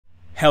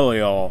Hello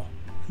y'all,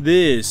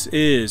 this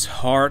is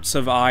Hearts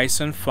of Ice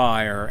and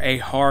Fire, a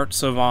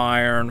Hearts of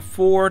Iron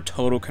 4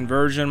 total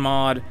conversion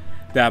mod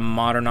that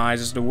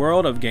modernizes the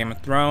world of Game of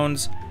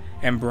Thrones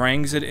and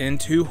brings it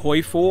into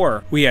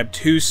HOI4. We have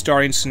two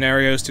starting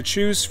scenarios to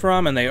choose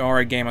from, and they are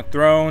a Game of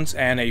Thrones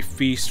and a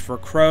Feast for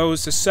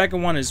Crows. The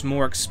second one is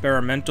more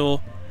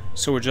experimental,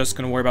 so we're just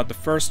going to worry about the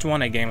first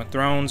one, a Game of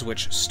Thrones,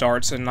 which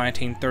starts in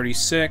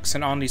 1936,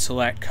 and on the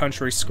select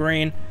country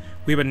screen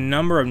we have a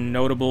number of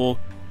notable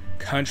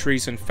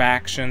countries and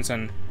factions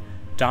and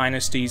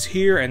dynasties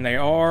here, and they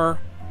are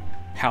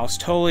House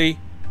Tully,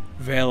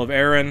 Vale of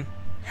Arryn,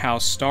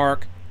 House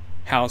Stark,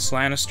 House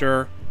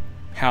Lannister,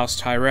 House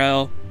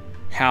Tyrell,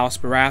 House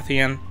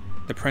Baratheon,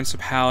 the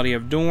Principality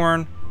of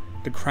Dorne,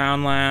 the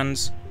Crown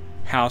Lands,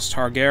 House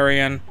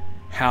Targaryen,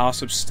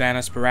 House of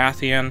Stannis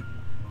Baratheon,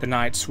 the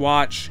Night's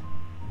Watch,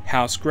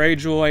 House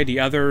Greyjoy, the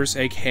others,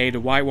 aka the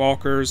White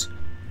Walkers,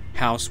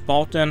 House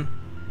Bolton,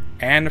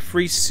 and the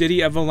Free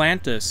City of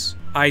Volantis.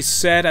 I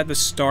said at the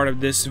start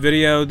of this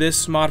video,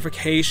 this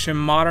modification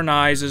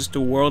modernizes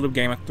the world of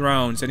Game of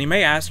Thrones, and you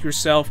may ask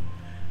yourself,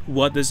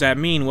 what does that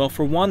mean? Well,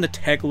 for one, the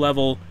tech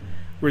level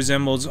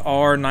resembles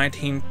our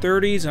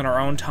 1930s in our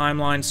own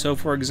timeline. So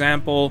for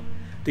example,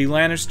 the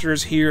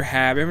Lannisters here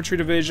have infantry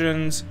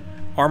divisions,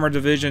 armor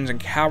divisions, and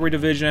cavalry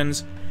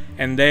divisions,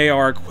 and they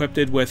are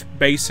equipped with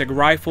basic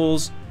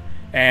rifles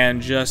and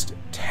just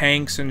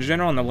tanks in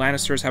general, and the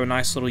Lannisters have a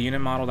nice little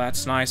unit model,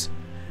 that's nice.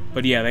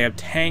 But yeah, they have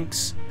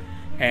tanks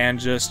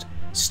and just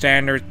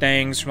standard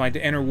things from like the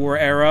interwar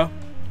era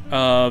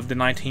of the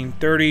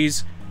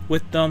 1930s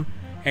with them.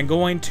 And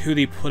going to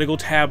the political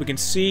tab, we can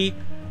see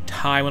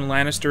Tywin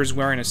Lannister is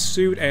wearing a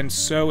suit, and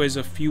so is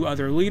a few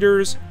other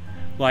leaders,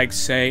 like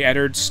say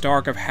Eddard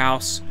Stark of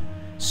House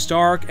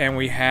Stark, and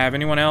we have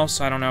anyone else,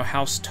 I don't know,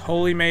 House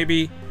Tully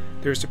maybe.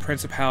 There's the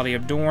Principality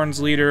of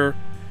Dorne's leader,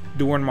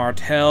 Dorne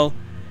Martell.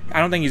 I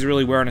don't think he's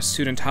really wearing a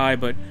suit and tie,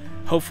 but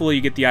hopefully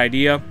you get the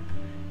idea.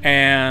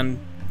 And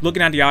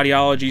looking at the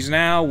ideologies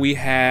now, we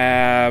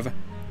have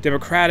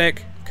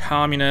Democratic,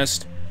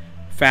 Communist,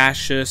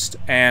 Fascist,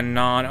 and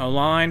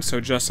non-aligned,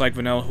 so just like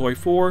vanilla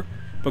HOI4.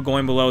 But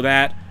going below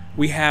that,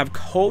 we have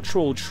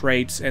cultural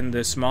traits in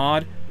this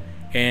mod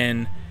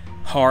in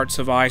Hearts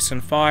of Ice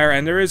and Fire,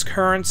 and there is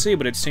currency,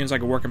 but it seems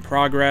like a work in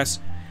progress.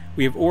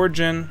 We have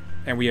origin,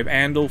 and we have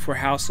Andal for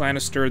House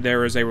Lannister.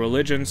 There is a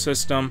religion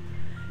system,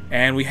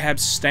 and we have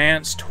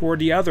stance toward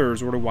the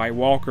others, or the White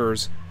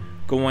Walkers.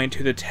 Going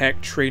to the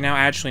tech tree now,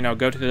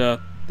 go to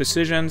the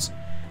decisions,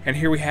 and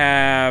here we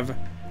have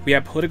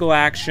political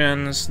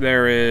actions.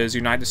 There is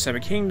Unite the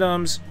Seven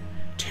Kingdoms,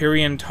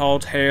 Tyrion Tall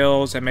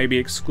Tales, that may be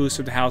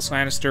exclusive to House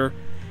Lannister,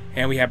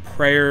 and we have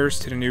prayers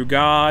to the new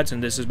gods,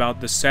 and this is about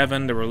the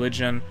Seven, the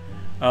religion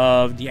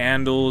of the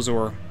Andals,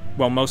 or,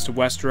 well, most of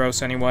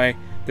Westeros anyway.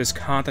 This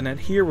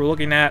continent here we're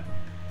looking at,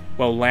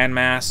 well,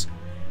 landmass.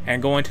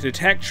 And going to the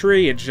tech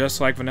tree, it's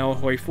just like vanilla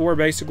HOI4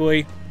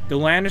 basically. The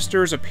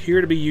Lannisters appear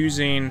to be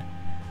using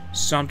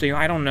something,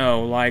 I don't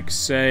know, like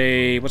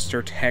say, what's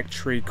their tech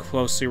tree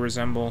closely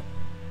resemble?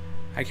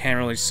 I can't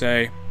really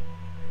say.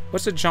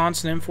 What's the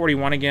Johnson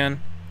M41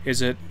 again?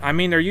 Is it, I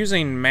mean, they're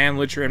using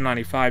Mannlicher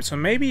M95, so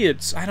maybe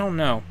it's, I don't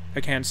know.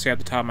 I can't say at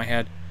the top of my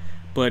head.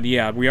 But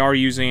yeah, we are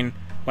using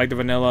like the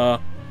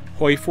vanilla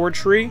HOI4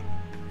 tree.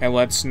 And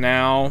let's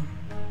now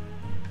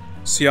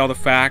see all the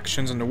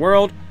factions in the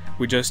world.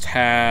 We just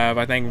have,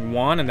 I think,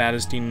 one, and that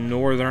is the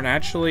Northern.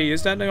 Actually,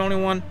 is that the only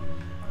one?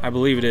 I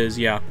believe it is,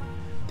 yeah.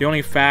 The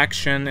only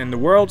faction in the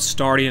world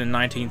starting in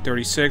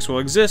 1936, will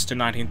exist in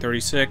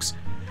 1936,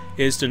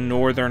 is the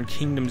Northern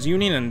Kingdoms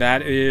Union, and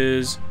that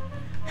is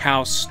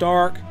House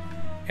Stark,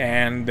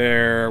 and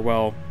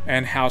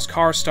and House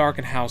Karstark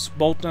and House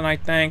Bolton, I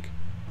think.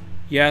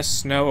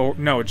 Yes, no,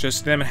 it's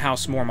just them and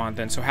House Mormont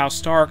then. So House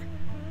Stark,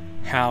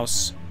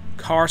 House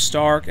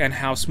Karstark, and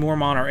House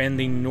Mormont are in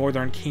the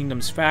Northern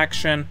Kingdoms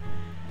faction.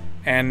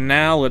 And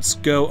now let's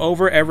go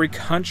over every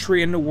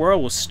country in the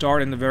world. We'll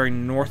start in the very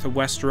north of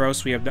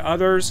Westeros. We have the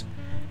others,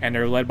 and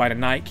they're led by the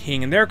Night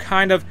King, and they're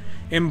kind of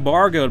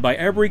embargoed by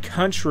every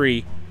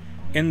country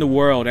in the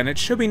world. And it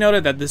should be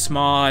noted that this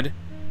mod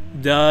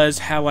does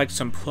have like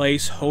some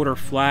placeholder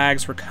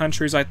flags for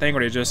countries, I think,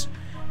 or just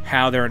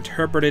how they're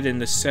interpreted in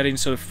the setting.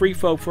 So the Free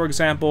Folk, for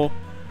example,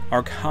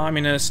 are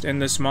communist in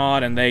this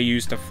mod, and they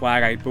use the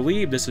flag, I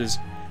believe this is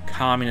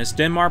Communist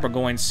Denmark. But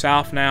going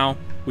south now,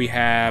 we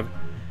have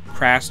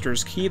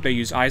Craster's Keep. They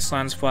use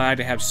Iceland's flag.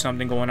 They have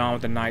something going on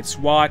with the Night's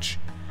Watch.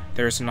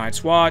 There's the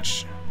Night's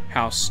Watch,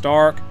 House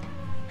Stark,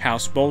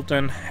 House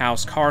Bolton,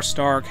 House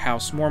Karstark,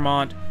 House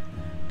Mormont.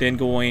 Then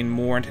going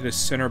more into the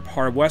center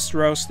part of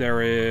Westeros,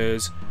 there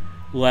is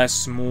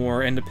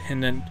more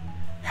independent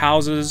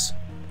houses,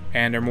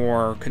 and they're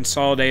more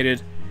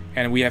consolidated.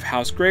 And we have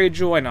House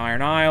Greyjoy and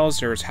Iron Isles.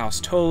 There's House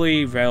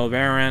Tully, Vale of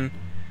Arryn,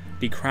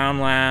 the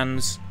Crown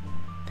Lands,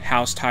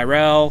 House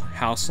Tyrell,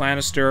 House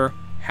Lannister,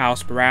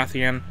 House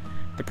Baratheon,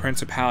 the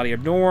Principality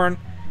of Dorne,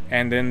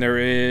 and then there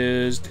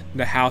is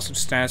the House of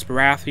Stannis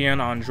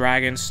Baratheon on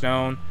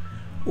Dragonstone,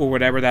 or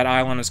whatever that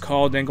island is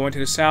called. Then going to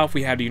the south,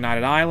 we have the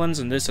United Islands,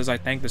 and this is, I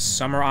think, the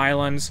Summer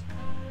Islands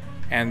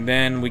And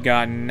then we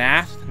got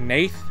Nath,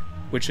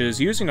 which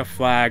is using a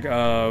flag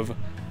of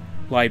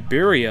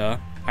Liberia,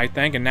 I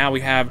think. And now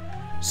we have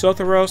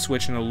Sotheros,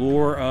 which in the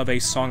lore of A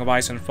Song of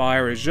Ice and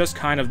Fire is just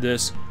kind of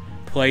this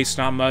place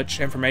not much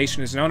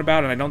information is known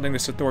about, and I don't think the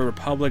Sothori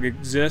Republic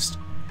exists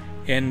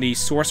in the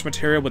source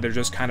material, but they're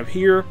just kind of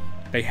here.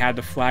 They had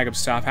the flag of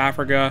South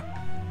Africa,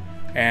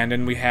 and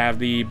then we have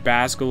the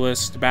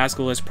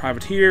Basilisk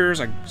privateers.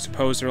 I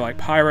suppose they're like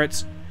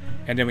pirates.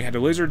 And then we have the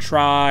Lizard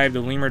Tribe,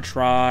 the Lemur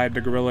Tribe,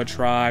 the Gorilla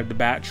Tribe, the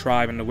Bat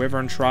Tribe, and the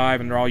Wyvern Tribe,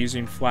 and they're all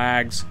using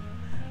flags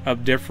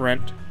of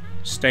different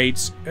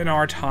states in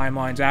our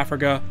timelines,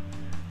 Africa.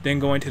 Then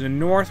going to the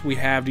north, we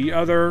have the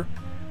other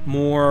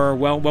more,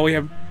 we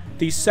have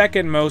the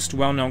second most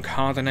well-known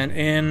continent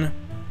in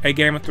A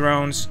Game of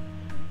Thrones,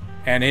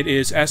 and it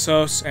is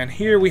Essos. And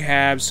here we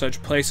have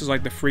such places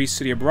like the Free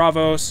City of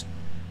Bravos,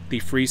 the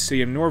Free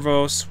City of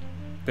Norvos,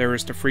 there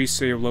is the Free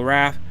City of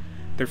Lorath,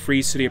 the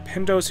Free City of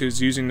Pintos,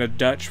 who's using the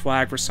Dutch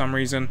flag for some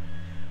reason.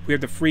 We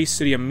have the Free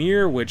City of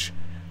Mir, which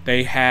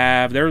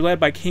they're led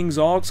by King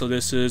Zog, so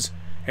this is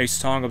a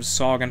Song of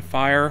Sog and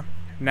Fire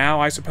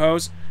now, I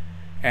suppose.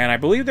 And I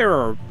believe there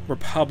are a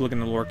republic in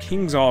the lore.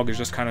 King Zog is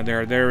just kind of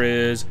there. There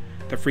is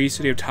the Free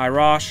City of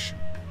Tyrosh.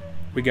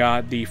 We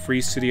got the Free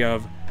City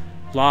of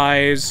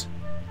Lies,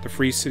 the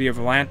Free City of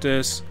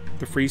Atlantis,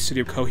 the Free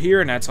City of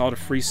Cohere, and that's all the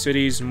free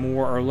cities,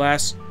 more or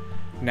less.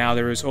 Now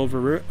there is Old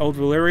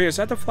Valyria. Is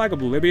that the flag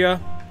of Libya?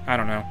 I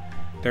don't know.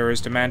 There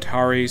is the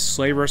Mantari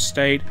Slaver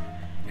State,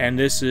 and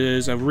this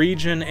is a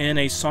region in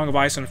A Song of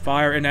Ice and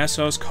Fire in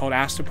Essos called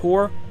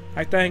Astapor,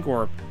 I think,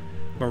 or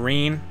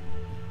Marine.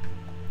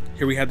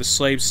 Here we have the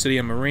slave city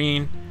of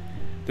Marine,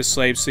 the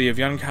slave city of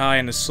Yunkai,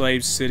 and the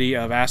slave city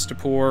of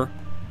Astapor.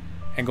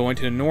 And going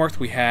to the north,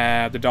 we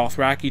have the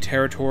Dothraki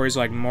territories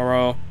like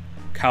Moro,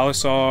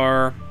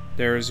 Khalasar,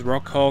 there's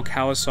Rokol,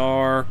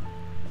 Khalasar,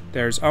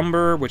 there's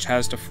Umber, which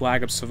has the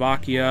flag of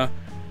Slovakia,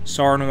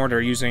 Sarnor,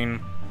 they're using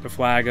the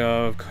flag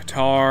of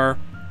Qatar,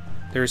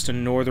 there's the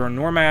Northern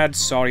Nomads,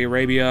 Saudi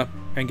Arabia,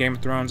 and Game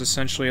of Thrones,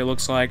 essentially, it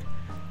looks like,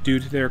 due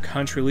to their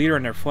country leader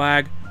and their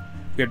flag.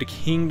 We have the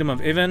Kingdom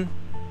of Ivan,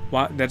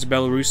 that's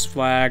Belarus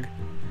flag,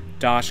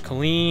 Dash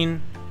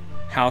Kalin,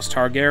 House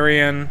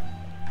Targaryen,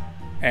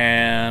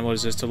 and what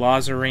is this, the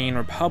Lazarene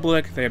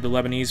Republic, they have the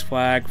Lebanese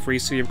flag, Free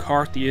City of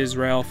Karth, the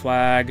Israel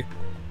flag,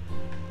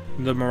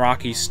 the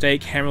Meraki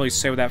state, can't really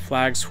say what that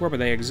flag's for, but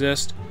they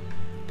exist.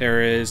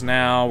 There is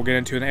now, we're getting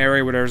into an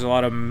area where there's a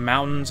lot of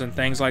mountains and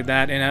things like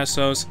that in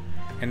Essos,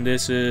 and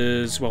this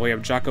is, well, we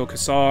have Jaco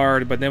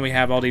Kassard, but then we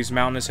have all these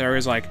mountainous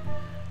areas like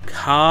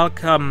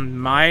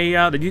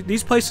Kalkamaya.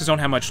 These places don't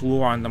have much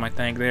lore on them, I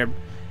think. They're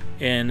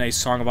in A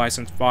Song of Ice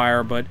and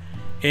Fire, but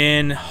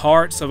in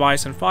Hearts of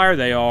Ice and Fire,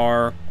 they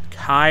are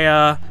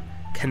Kaya,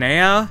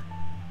 Kanea,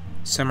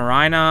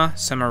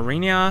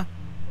 Semarina,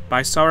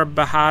 Baisar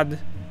Bahad,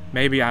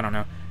 maybe, I don't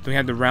know. Then we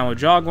have the Realm of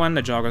Jogwin,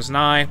 the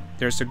Jogasnai.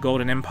 There's the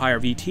Golden Empire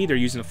of ET. They're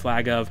using the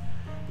flag of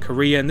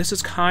Korea, and this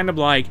is kind of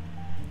like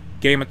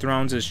Game of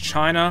Thrones is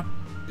China.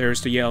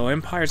 There's the Yellow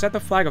Empire. Is that the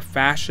flag of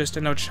Fascist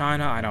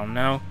Indochina? I don't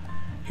know.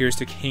 Here's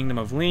the Kingdom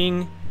of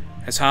Ling,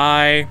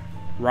 Heshai,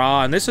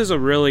 Ra, and this is a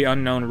really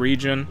unknown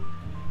region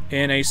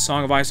in A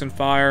Song of Ice and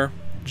Fire,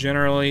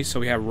 generally. So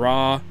we have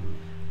Ra,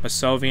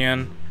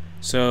 Masovian.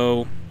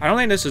 So I don't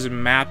think this is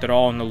mapped at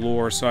all in the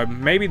lore. So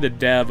maybe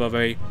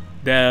the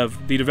the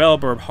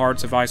developer of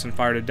Hearts of Ice and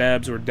Fire, the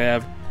devs or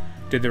dev,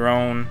 did their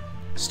own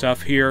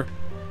stuff here.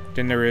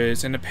 Then there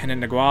is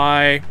Independent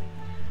Naguai,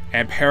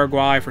 and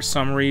Paraguay for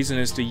some reason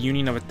is the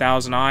Union of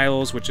 1,000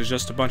 Isles, which is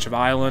just a bunch of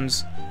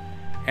islands.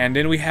 And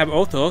then we have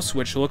Othos,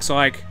 which looks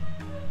like,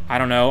 I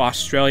don't know,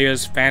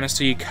 Australia's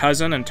fantasy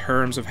cousin in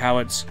terms of how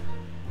it's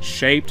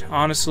shaped,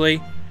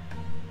 honestly.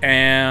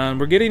 And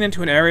we're getting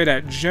into an area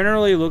that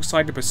generally looks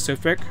like the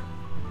Pacific.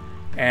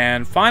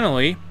 And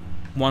finally,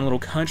 one little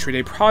country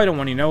they probably don't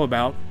want you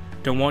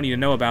to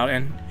know about,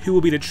 and who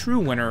will be the true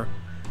winner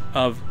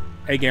of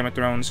A Game of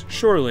Thrones,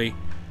 surely,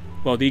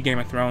 well, the Game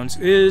of Thrones,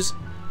 is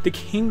the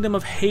Kingdom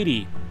of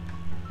Haiti.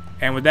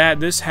 And with that,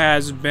 this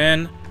has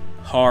been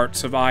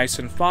Hearts of Ice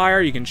and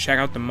Fire. You can check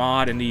out the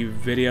mod in the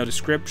video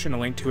description. A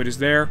link to it is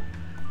there.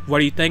 What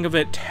do you think of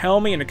it?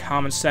 Tell me in the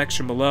comment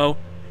section below.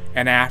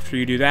 And after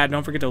you do that,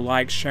 don't forget to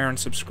like, share, and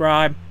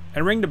subscribe,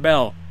 and ring the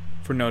bell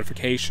for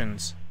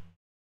notifications.